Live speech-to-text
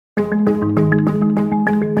My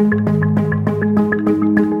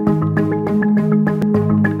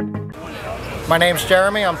name's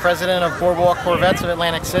Jeremy. I'm president of Boardwalk Corvettes of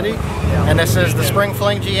Atlantic City, and this is the Spring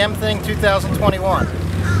Fling GM Thing 2021.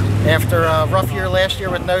 After a rough year last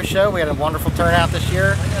year with no show, we had a wonderful turnout this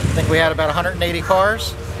year. I think we had about 180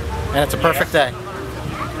 cars, and it's a perfect day.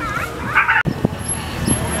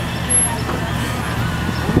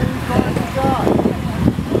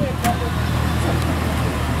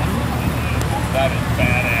 That is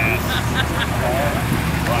badass.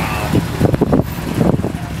 Wow.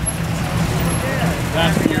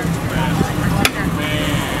 That's beautiful, man.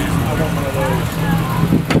 Man, I want one of those.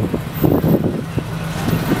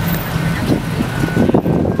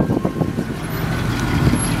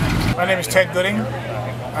 My name is Ted Gooding.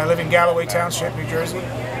 I live in Galloway Township, New Jersey.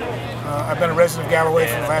 I've been a resident of Galloway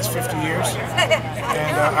for the last 50 years,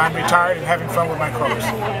 and I'm retired and having fun with my cars.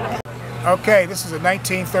 Okay, this is a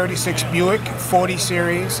 1936 Buick 40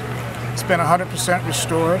 Series. It's been 100%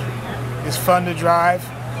 restored. It's fun to drive.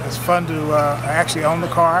 It's fun to actually own the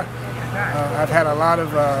car. I've had a lot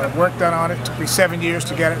of work done on it. It took me 7 years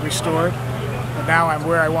to get it restored. But now I'm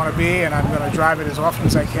where I want to be, and I'm going to drive it as often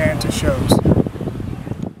as I can to shows.